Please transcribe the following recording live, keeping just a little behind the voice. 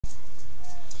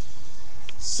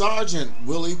Sergeant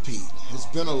Willie Pete. It's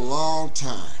been a long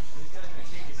time.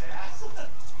 A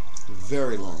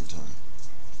very long time.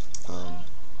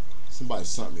 Somebody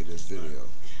sent me this video.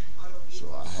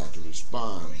 So I had to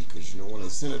respond because, when they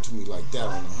send it to me like that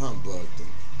on a humbug, then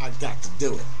I got to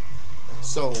do it.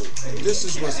 So this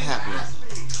is what's happening.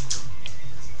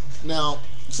 Now,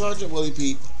 Sergeant Willie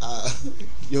Pete,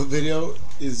 your video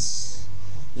is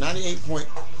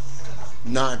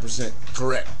 98.9%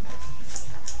 correct.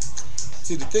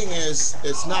 See, the thing is,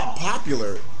 it's not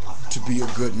popular to be a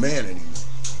good man anymore.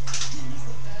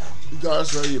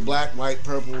 Regardless whether you're black, white,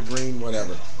 purple, green,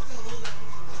 whatever.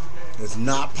 It's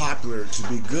not popular to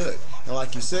be good. And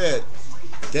like you said,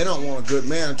 they don't want a good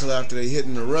man until after they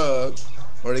hitting the rug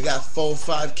or they got 4 or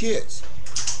 5 kids.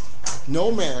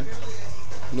 No man,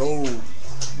 no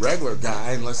regular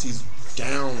guy, unless he's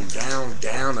down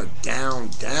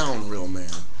real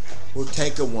man, will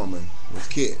take a woman with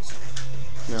kids.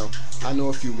 Now, I know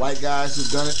a few white guys who've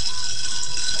done it.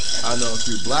 I know a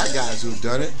few black guys who've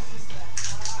done it.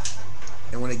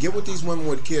 And when they get with these women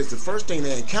with kids, the first thing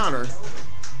they encounter,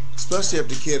 especially if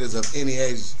the kid is of any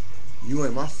age, you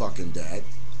ain't my fucking dad.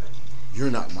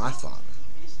 You're not my father.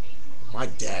 My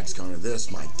dad's gonna this,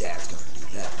 my dad's gonna do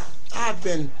that. I've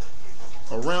been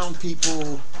around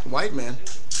people, white men,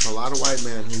 a lot of white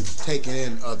men who've taken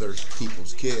in other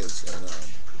people's kids. And a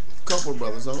couple of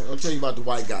brothers, I'll tell you about the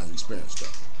white guys' experience though.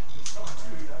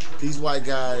 These white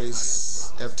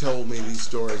guys have told me these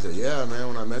stories that, yeah, man,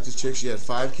 when I met this chick, she had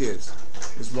 5 kids.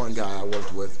 This one guy I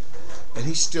worked with, and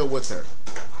he's still with her.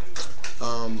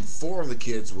 4 of the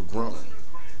kids were grown,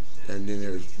 and then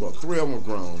there's 3 of them were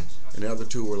grown, and the other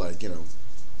 2 were like,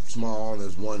 small, and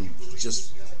there's one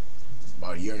just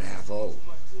about a year and a half old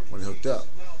when they hooked up.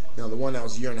 Now the one that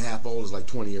was a year and a half old is like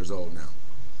 20 years old now.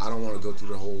 I don't want to go through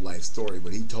the whole life story,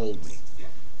 but he told me,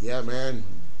 yeah, man,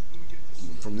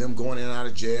 from them going in and out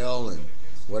of jail and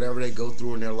whatever they go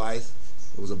through in their life,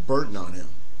 it was a burden on him.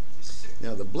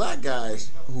 Now the black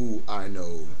guys who I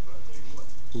know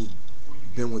who've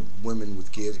been with women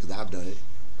with kids, because I've done it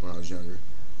when I was younger,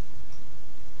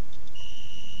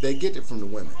 they get it from the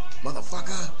women.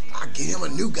 Motherfucker, I get him a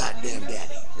new goddamn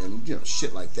daddy. And,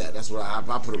 shit like that. That's what I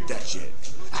put up that shit.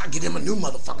 I get him a new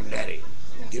motherfucking daddy.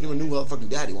 Get him a new motherfucking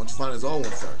daddy. Why don't you find his old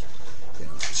one first?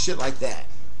 Shit like that.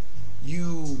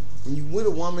 When you with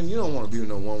a woman, you don't want to be with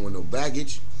no woman with no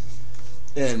baggage.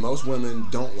 And most women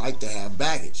don't like to have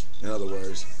baggage. In other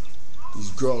words,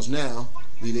 these girls now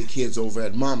leave their kids over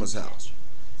at mama's house.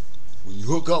 When you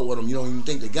hook up with them, you don't even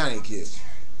think they got any kids.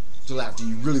 Till after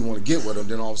you really want to get with them,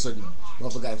 then all of a sudden,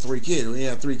 motherfucker got 3 kids. When you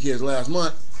had 3 kids last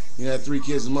month, you had 3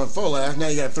 kids the month before last, now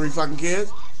you got 3 fucking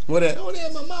kids? What that? Oh, they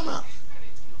had my mama.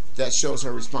 That shows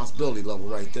her responsibility level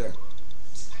right there.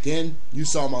 Then, you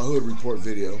saw my hood report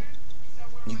video.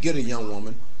 You get a young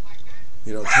woman,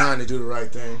 trying to do the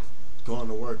right thing, going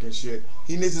to work and shit.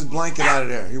 He needs his blanket out of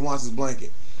there. He wants his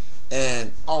blanket.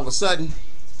 And all of a sudden,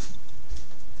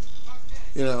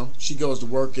 she goes to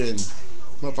work and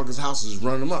motherfuckers' house is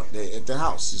running them up. They at the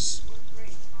house is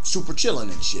super chilling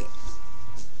and shit.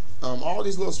 All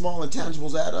these little small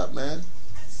intangibles add up, man.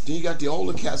 Then you got the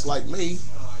older cats like me.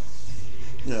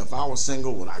 If I was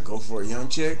single, would I go for a young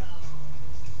chick?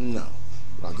 No.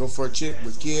 Would I go for a chick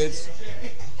with kids?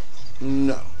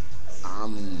 No.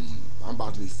 I'm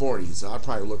about to be 40, so I'd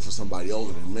probably look for somebody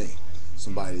older than me.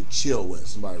 Somebody to chill with,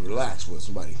 somebody to relax with,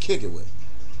 somebody to kick it with.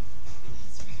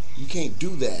 You can't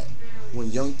do that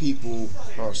when young people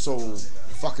are so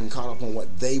fucking caught up on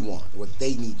what they want, what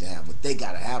they need to have, what they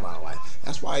gotta have out of life.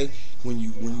 That's why when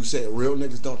you say real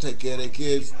niggas don't take care of their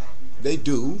kids, they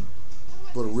do.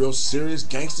 But a real serious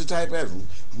gangster type ass,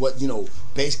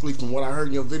 basically from what I heard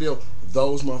in your video,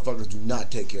 those motherfuckers do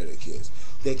not take care of their kids.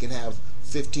 They can have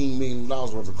 $15 million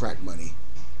worth of crack money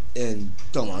and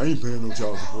tell them, I ain't paying no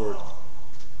child support.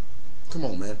 Come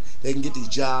on, man. They can get these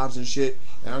jobs and shit.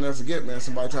 And I'll never forget, man,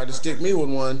 somebody tried to stick me with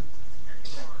one.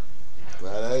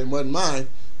 Well, that wasn't mine.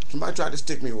 Somebody tried to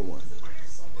stick me with one.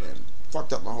 And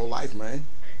fucked up my whole life, man.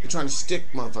 They're trying to stick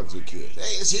motherfuckers with kids.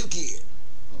 Hey, it's your kid.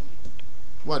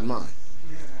 Wasn't mine.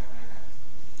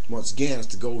 Once again, it's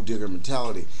the gold digger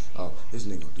mentality. Oh, this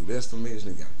nigga gonna do this for me. This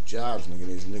nigga got jobs.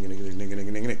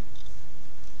 Nigga.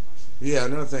 Yeah,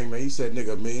 another thing, man. You said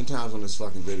nigga a million times on this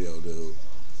fucking video, dude.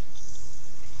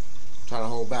 Try to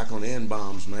hold back on the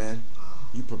N-bombs, man.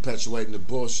 You perpetuating the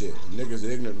bullshit. The nigga's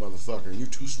an ignorant motherfucker. You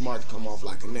too smart to come off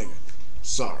like a nigga.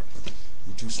 Sorry.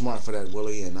 You too smart for that,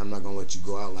 Willie, and I'm not gonna let you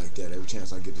go out like that. Every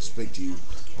chance I get to speak to you,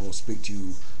 I'm gonna speak to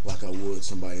you like I would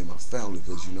somebody in my family,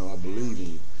 because I believe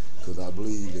in you. because I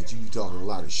believe that you be talking a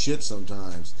lot of shit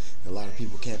sometimes. And a lot of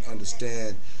people can't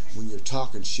understand when you're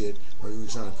talking shit or you're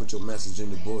trying to put your message in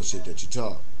the bullshit that you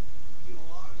talk.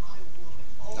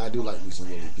 I do like me some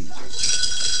Willie Pete.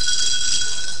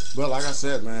 But like I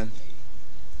said, man,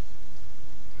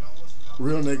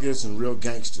 real niggas and real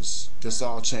gangsters, this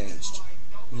all changed.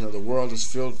 You know, the world is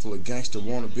filled full of gangster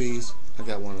wannabes. I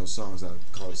got one of those songs I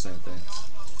call the same thing.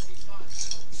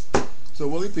 So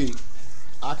Willie Pete,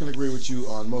 I can agree with you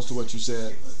on most of what you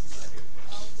said,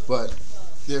 but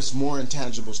there's more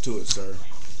intangibles to it, sir.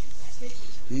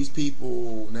 These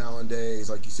people nowadays,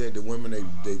 like you said, the women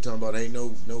they talking about ain't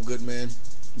no good men.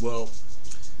 Well,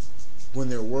 when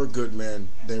there were good men,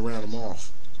 they ran them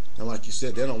off. And like you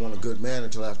said, they don't want a good man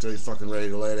until after they're fucking ready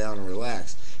to lay down and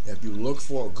relax. If you look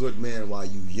for a good man while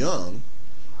you young,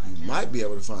 you might be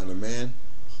able to find a man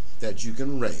that you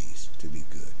can raise to be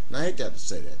good. And I hate to have to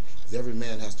say that, because every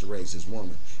man has to raise his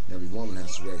woman, and every woman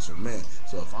has to raise her man.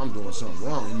 So if I'm doing something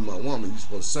wrong and you my woman, you're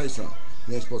supposed to say something.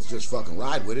 You ain't supposed to just fucking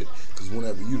ride with it, because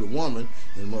whenever you the woman,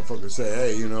 and the motherfucker say,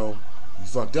 hey, you know, you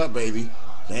fucked up, baby,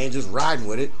 they ain't just riding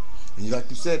with it. And like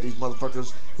you said, these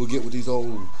motherfuckers who get with these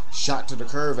old shot to the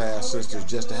curve ass sisters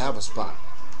just to have a spot.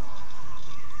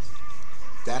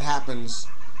 That happens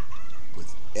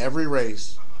with every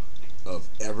race of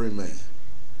every man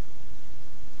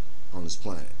on this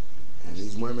planet. And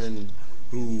these women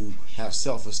who have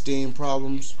self-esteem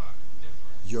problems,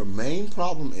 your main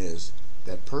problem is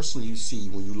that person you see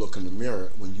when you look in the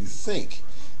mirror, when you think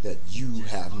that you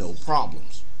have no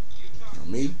problems. Now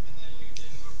me,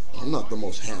 I'm not the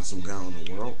most handsome guy in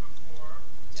the world,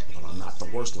 but I'm not the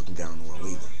worst looking guy in the world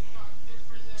either.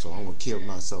 So I'm going to kill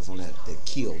myself on that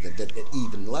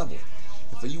even level.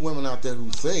 And for you women out there who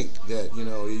think that, you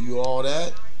know, you all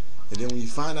that, and then when you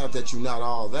find out that you're not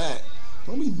all that,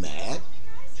 don't be mad.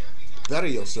 Better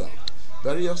yourself.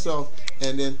 Better yourself,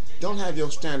 and then don't have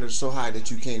your standards so high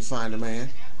that you can't find a man.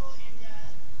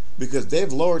 Because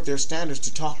they've lowered their standards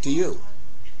to talk to you.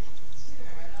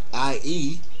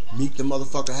 I.e., meet the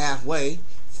motherfucker halfway,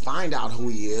 find out who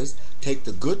he is, take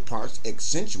the good parts,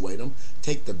 accentuate them,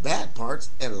 take the bad parts,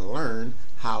 and learn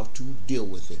how to deal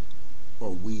with it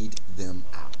or weed them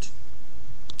out.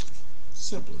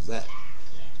 Simple as that.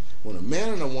 When a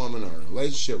man and a woman are in a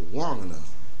relationship long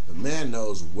enough, the man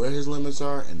knows where his limits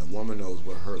are and the woman knows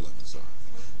where her limits are.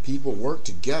 People work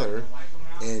together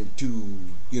and to,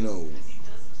 you know,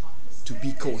 to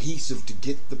be cohesive to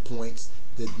get the points,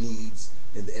 the needs,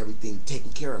 and everything taken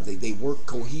care of. They work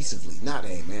cohesively. Not,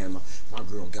 hey man, my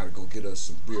girl got to go get us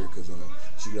some beer because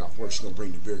she got off work, she going to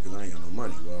bring the beer because I ain't got no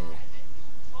money. Well,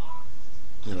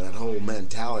 you know, that whole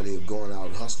mentality of going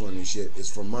out hustling and shit is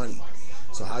for money.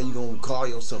 So how you going to call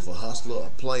yourself a hustler, a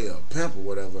player, a pimp, or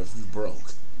whatever if you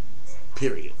broke?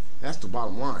 Period. That's the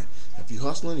bottom line. If you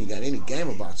hustling, you got any game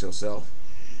about yourself,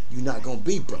 you're not going to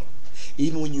be broke.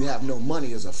 Even when you have no money,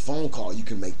 there's a phone call you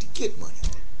can make to get money.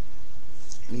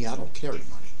 Me, I don't carry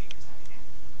money.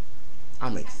 I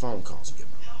make phone calls to get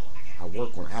money. I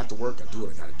work when I have to work. I do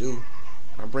what I got to do.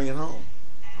 I bring it home.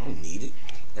 I don't need it.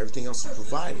 Everything else is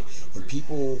provided. And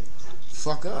people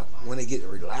fuck up when they get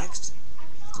relaxed.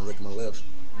 I lick my lips.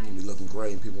 I'm gonna be looking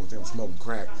great, and people will think I'm smoking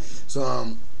crack.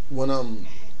 So when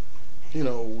you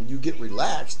know, when you get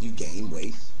relaxed, you gain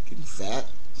weight, getting fat,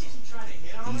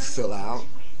 you fill out,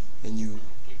 and you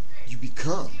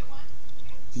become.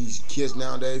 These kids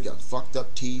nowadays got fucked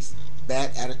up teeth,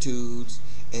 bad attitudes,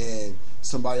 and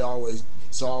it's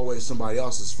always somebody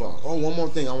else's fault. Oh, one more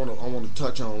thing I want to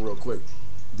touch on real quick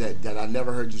that I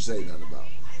never heard you say nothing about.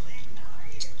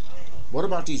 What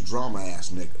about these drama ass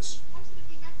niggas?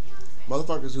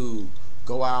 Motherfuckers who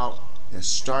go out and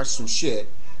start some shit,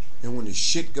 and when the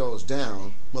shit goes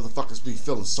down, motherfuckers be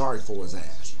feeling sorry for his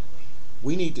ass.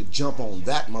 We need to jump on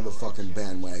that motherfucking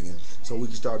bandwagon so we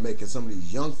can start making some of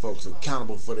these young folks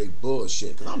accountable for their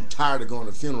bullshit. Because I'm tired of going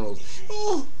to funerals.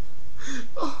 Oh,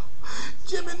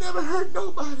 Jimmy never hurt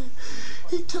nobody.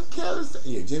 He took care of his...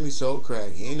 Yeah, Jimmy sold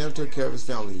crack. He ain't never took care of his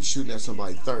family. He was shooting at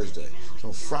somebody Thursday.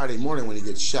 So Friday morning when he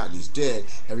gets shot and he's dead,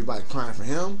 everybody crying for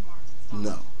him?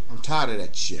 No. I'm tired of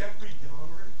that shit.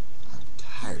 I'm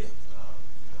tired of it.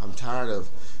 I'm tired of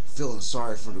feeling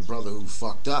sorry for the brother who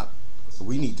fucked up.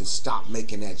 We need to stop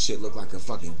making that shit look like a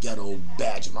fucking ghetto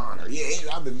badge of honor. Yeah,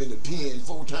 I've been to the pen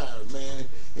 4 times, man.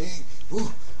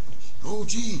 Ooh,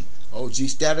 OG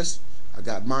status. I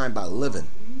got mine by living.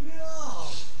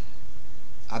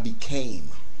 I became.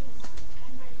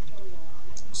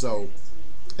 So,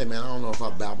 hey man, I don't know if I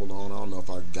babbled on. I don't know if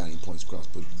I got any points across,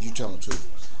 but you tell the truth.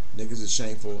 Niggas is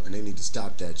shameful, and they need to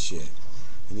stop that shit.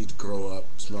 They need to grow up,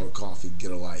 smell the coffee, get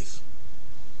a life.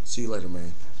 See you later,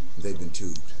 man. They've been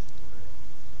tubed.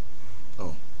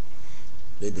 Oh,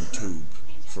 they've been tubed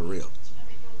for real.